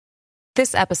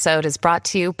This episode is brought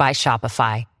to you by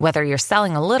Shopify. Whether you're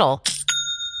selling a little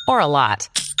or a lot,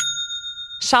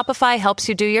 Shopify helps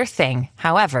you do your thing,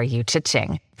 however you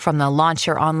cha-ching. From the launch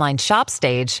your online shop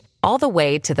stage, all the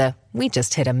way to the we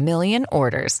just hit 1 million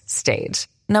orders stage.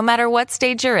 No matter what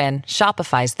stage you're in,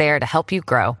 Shopify's there to help you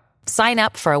grow. Sign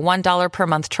up for a $1 per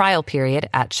month trial period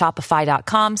at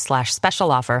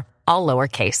shopify.com/special offer, all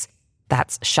lowercase.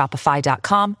 That's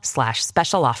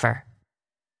shopify.com/special offer.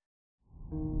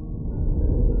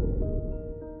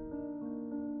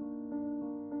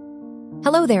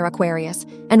 Hello there, Aquarius,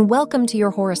 and welcome to your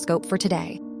horoscope for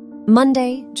today,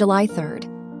 Monday, July 3rd,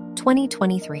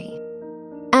 2023.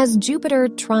 As Jupiter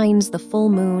trines the full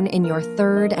moon in your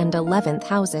 3rd and 11th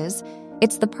houses,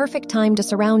 it's the perfect time to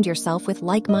surround yourself with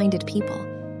like-minded people.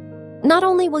 Not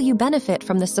only will you benefit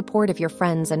from the support of your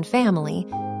friends and family,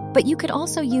 but you could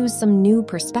also use some new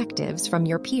perspectives from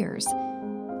your peers.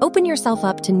 Open yourself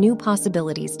up to new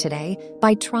possibilities today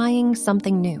by trying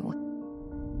something new.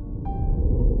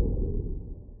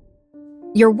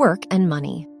 Your work and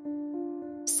money.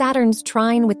 Saturn's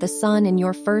trine with the sun in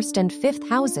your 1st and 5th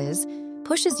houses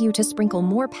pushes you to sprinkle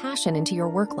more passion into your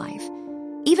work life.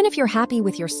 Even if you're happy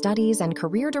with your studies and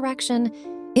career direction,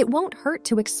 it won't hurt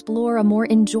to explore a more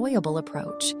enjoyable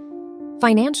approach.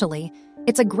 Financially,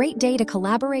 it's a great day to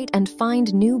collaborate and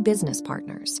find new business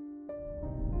partners.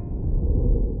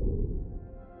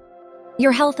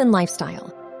 Your health and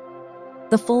lifestyle.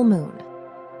 The full moon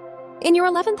in your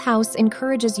 11th house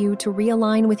encourages you to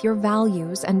realign with your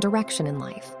values and direction in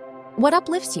life. What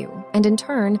uplifts you, and in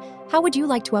turn, how would you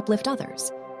like to uplift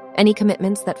others? Any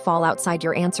commitments that fall outside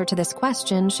your answer to this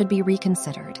question should be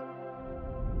reconsidered.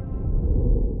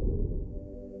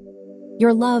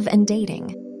 Your love and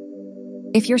dating.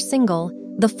 If you're single,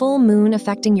 the full moon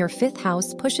affecting your 5th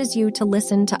house pushes you to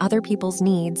listen to other people's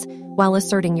needs while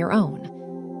asserting your own.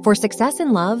 For success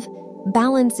in love,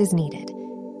 balance is needed.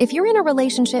 If you're in a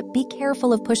relationship, be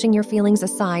careful of pushing your feelings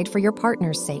aside for your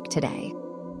partner's sake today.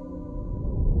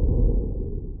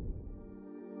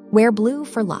 Wear blue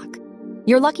for luck.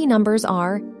 Your lucky numbers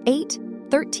are 8,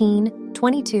 13,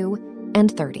 22, and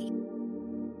 30.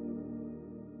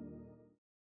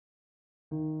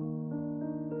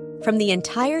 From the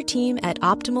entire team at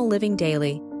Optimal Living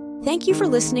Daily, thank you for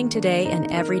listening today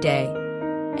and every day.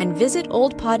 And visit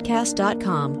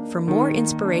oldpodcast.com for more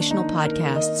inspirational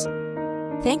podcasts.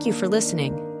 Thank you for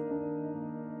listening.